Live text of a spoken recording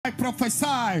I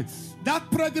prophesy that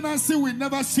pregnancy will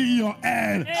never see your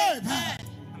end. Amen.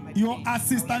 Your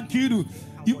assistant Kiru,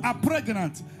 you are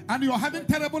pregnant and you're having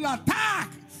terrible attack.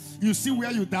 You see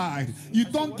where you died. You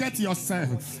don't get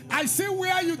yourself. I see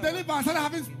where you deliver and start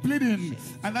having bleeding,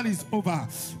 and that is over.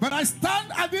 But I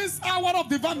stand at this hour of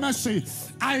divine mercy.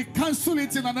 I cancel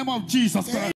it in the name of Jesus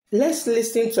Christ. Let's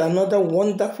listen to another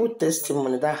wonderful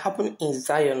testimony that happened in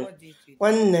Zion.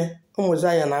 When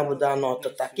Zion Abuda not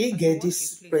to get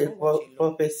this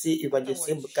prophecy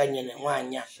evangelism Bukanyan and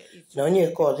Wanya. No,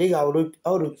 only cause they are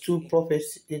out of two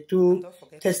prophecy, the two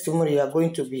testimony you are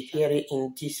going to be hearing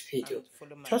in this video.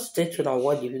 Just stay tuned and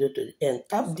watch the video to the end.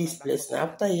 Tap this blessing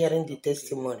after hearing the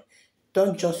testimony.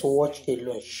 Don't just watch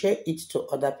alone. Share it to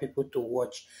other people to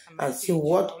watch and see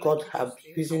what God has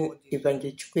been using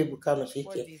Evangelist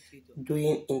Bukanyan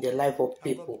doing in the life of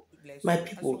people. My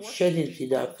people, share this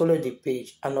video and follow the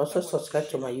page, and also subscribe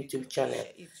to my YouTube channel.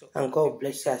 And God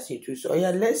bless you as you do so. Yeah,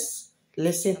 let's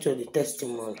listen to the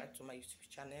testimony.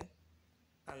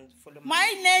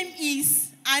 My name is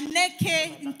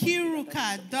Aneke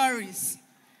Nkiruka Doris.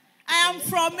 I am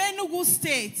from Enugu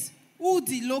State,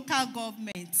 Udi local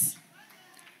government.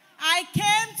 I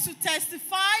came to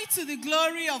testify to the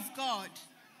glory of God.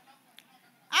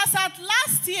 As at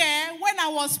last year, when I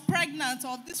was pregnant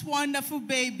of this wonderful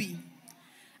baby,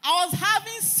 I was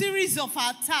having a series of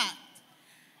attacks.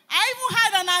 I even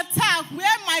had an attack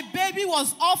where my baby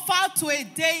was offered to a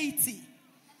deity.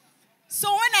 So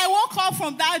when I woke up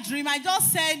from that dream, I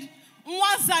just said,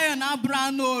 Nwa Zion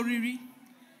Abrano Riri.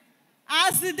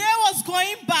 As the day was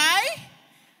going by,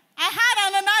 I had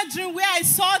another dream where I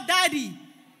saw Daddy.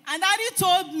 And Daddy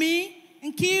told me,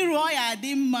 Nkiru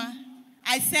Oyadimma.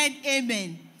 I said,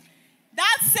 Amen.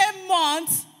 That same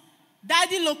month,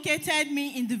 Daddy located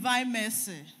me in divine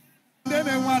mercy.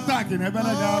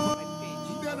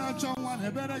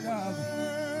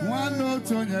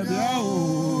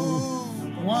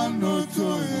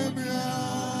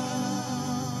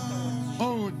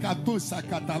 Oh,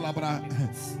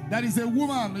 there is a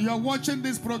woman, you're watching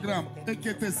this program.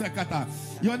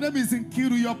 Your name is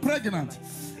Nkiru, you're pregnant.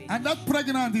 And that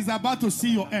pregnant is about to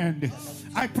see your end.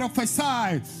 I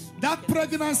prophesy that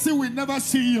pregnancy will never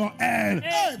see your end.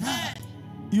 Amen.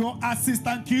 Your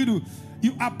assistant Kiru,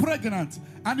 you are pregnant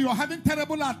and you're having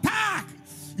terrible attack.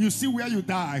 You see where you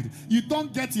died. You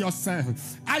don't get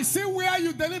yourself. I see where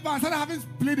you deliver and start having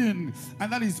bleeding,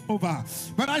 and that is over.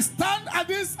 But I stand at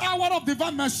this hour of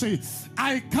divine mercy.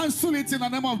 I cancel it in the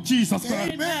name of Jesus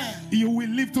Christ. Amen. You will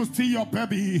live to see your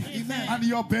baby. Amen. And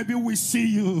your baby will see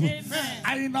you. Amen.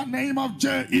 And in the name of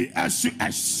Jesus.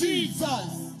 Zion,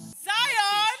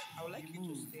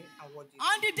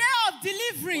 on the day of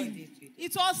delivering,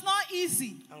 it was not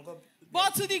easy.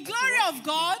 But to the glory of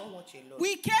God,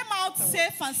 we came out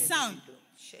safe and sound.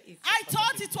 I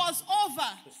thought it was over.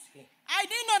 I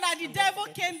didn't know that the devil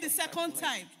came the second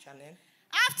time.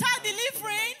 After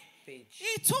delivering,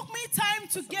 it took me time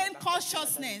to gain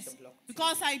consciousness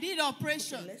because I did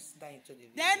operation.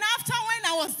 Then after when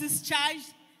I was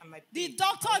discharged, the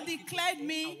doctor declared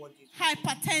me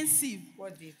hypertensive.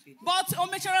 But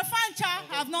Omechara Fancha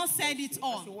have not said it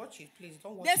all.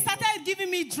 They started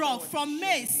giving me drugs from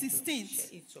May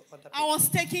 16th. I was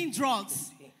taking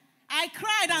drugs. I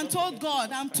cried and told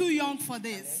God, I'm too young for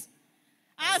this.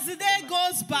 As the day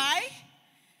goes by,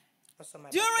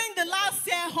 during the last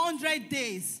 100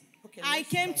 days, I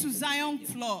came to Zion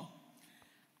floor.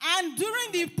 And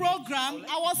during the program,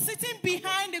 I was sitting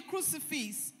behind the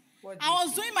crucifix. I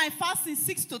was doing my fasting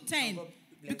 6 to 10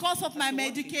 because of my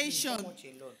medication.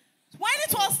 When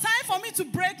it was time for me to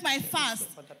break my fast,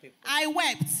 I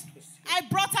wept. I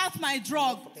brought out my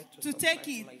drug to take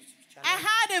it. I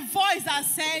had a voice that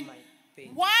said,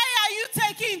 why are you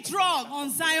taking drug on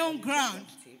Zion ground?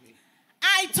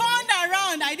 I turned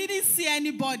around. I didn't see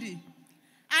anybody.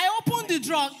 I opened the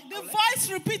drug. The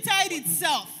voice repeated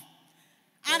itself.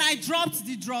 And I dropped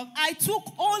the drug. I took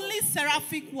only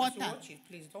seraphic water.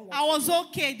 I was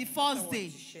okay the first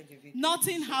day.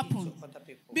 Nothing happened.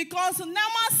 Because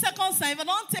normal second time, if I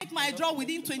don't take my drug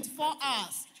within 24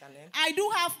 hours, I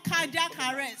do have cardiac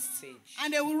arrest.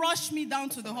 And they will rush me down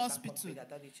to the hospital.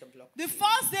 The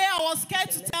first day, I was scared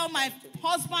to tell my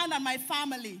husband and my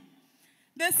family.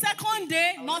 The second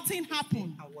day, nothing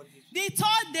happened. The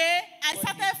third day, I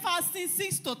started fasting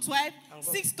 6 to 12,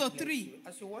 6 to 3.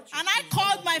 And I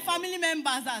called my family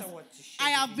members as I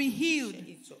have been healed.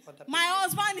 My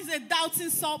husband is a doubting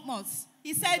Thomas.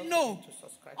 He said no,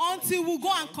 until we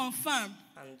go and confirm.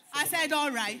 I said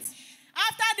all right.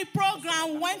 After the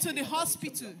program, we went to the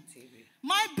hospital.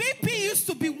 My BP used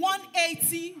to be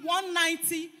 180,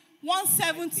 190,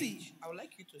 170.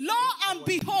 Lo and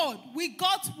behold, we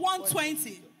got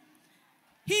 120.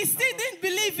 He still didn't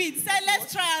believe it. Said,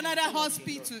 let's try another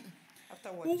hospital.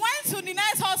 We went to the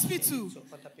next hospital.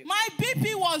 My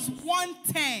BP was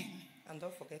 110.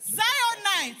 Zion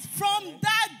night, from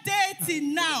that day till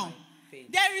now,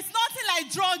 there is nothing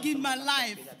like drug in my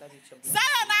life.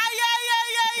 Zion,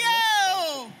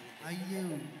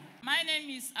 my name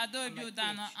is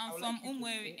Adadiche. I'm from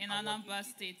Umweri in Anambra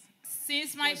State.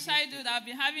 Since my childhood, I've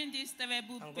been having this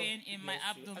terrible pain in my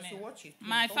abdomen.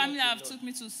 My family have took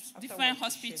me to different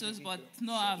hospitals, but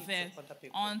no avail.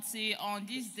 Until on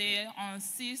this day, on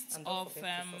 6th of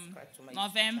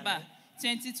November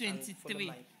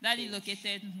 2023, that he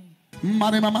located me.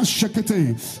 Mare mama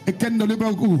shekete, ekendo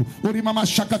librogu, uri mama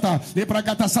shakata,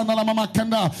 ebrakata sandala mama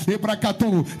kenda,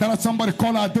 ebrakato. There is somebody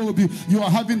called Adobe. You are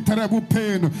having terrible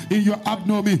pain in your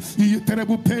abdomen,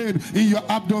 terrible pain in your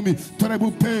abdomen,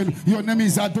 terrible pain. Your name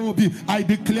is Adobe. I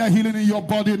declare healing in your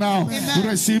body now. Amen.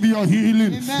 Receive your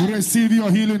healing. Amen. Receive your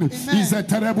healing. It's a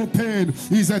terrible pain.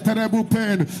 It's a terrible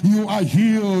pain. You are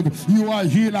healed. You are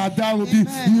healed, Adobe.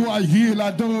 Amen. You are healed,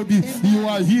 Adobe. Amen. You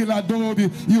are healed,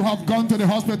 Adobe. You have gone to the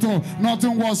hospital.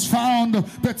 Nothing was found,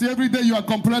 but every day you are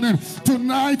complaining.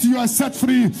 Tonight you are set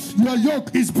free. Your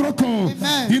yoke is broken.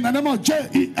 Amen. In the name of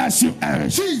Jesus.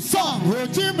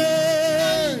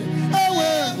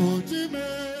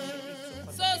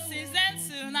 So since then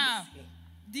till now,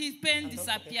 the pain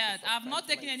disappeared. I have not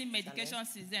taken any medication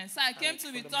since then. So I came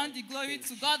to return the glory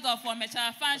to God of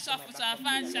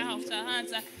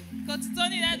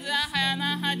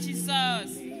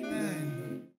Jesus.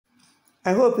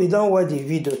 I hope you don't watch the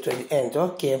video to the end.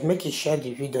 Okay, make you share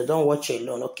the video. Don't watch it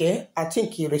alone, okay? I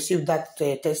think you received that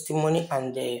testimony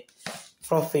and the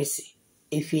prophecy.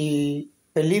 If you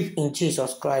believe in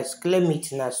Jesus Christ, claim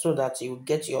it now so that you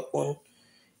get your own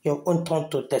turn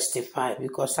to testify,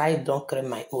 because I don't claim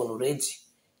my own already.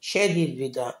 Share this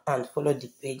video and follow the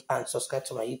page and subscribe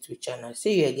to my YouTube channel.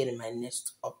 See you again in my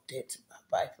next update.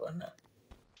 Bye-bye for now.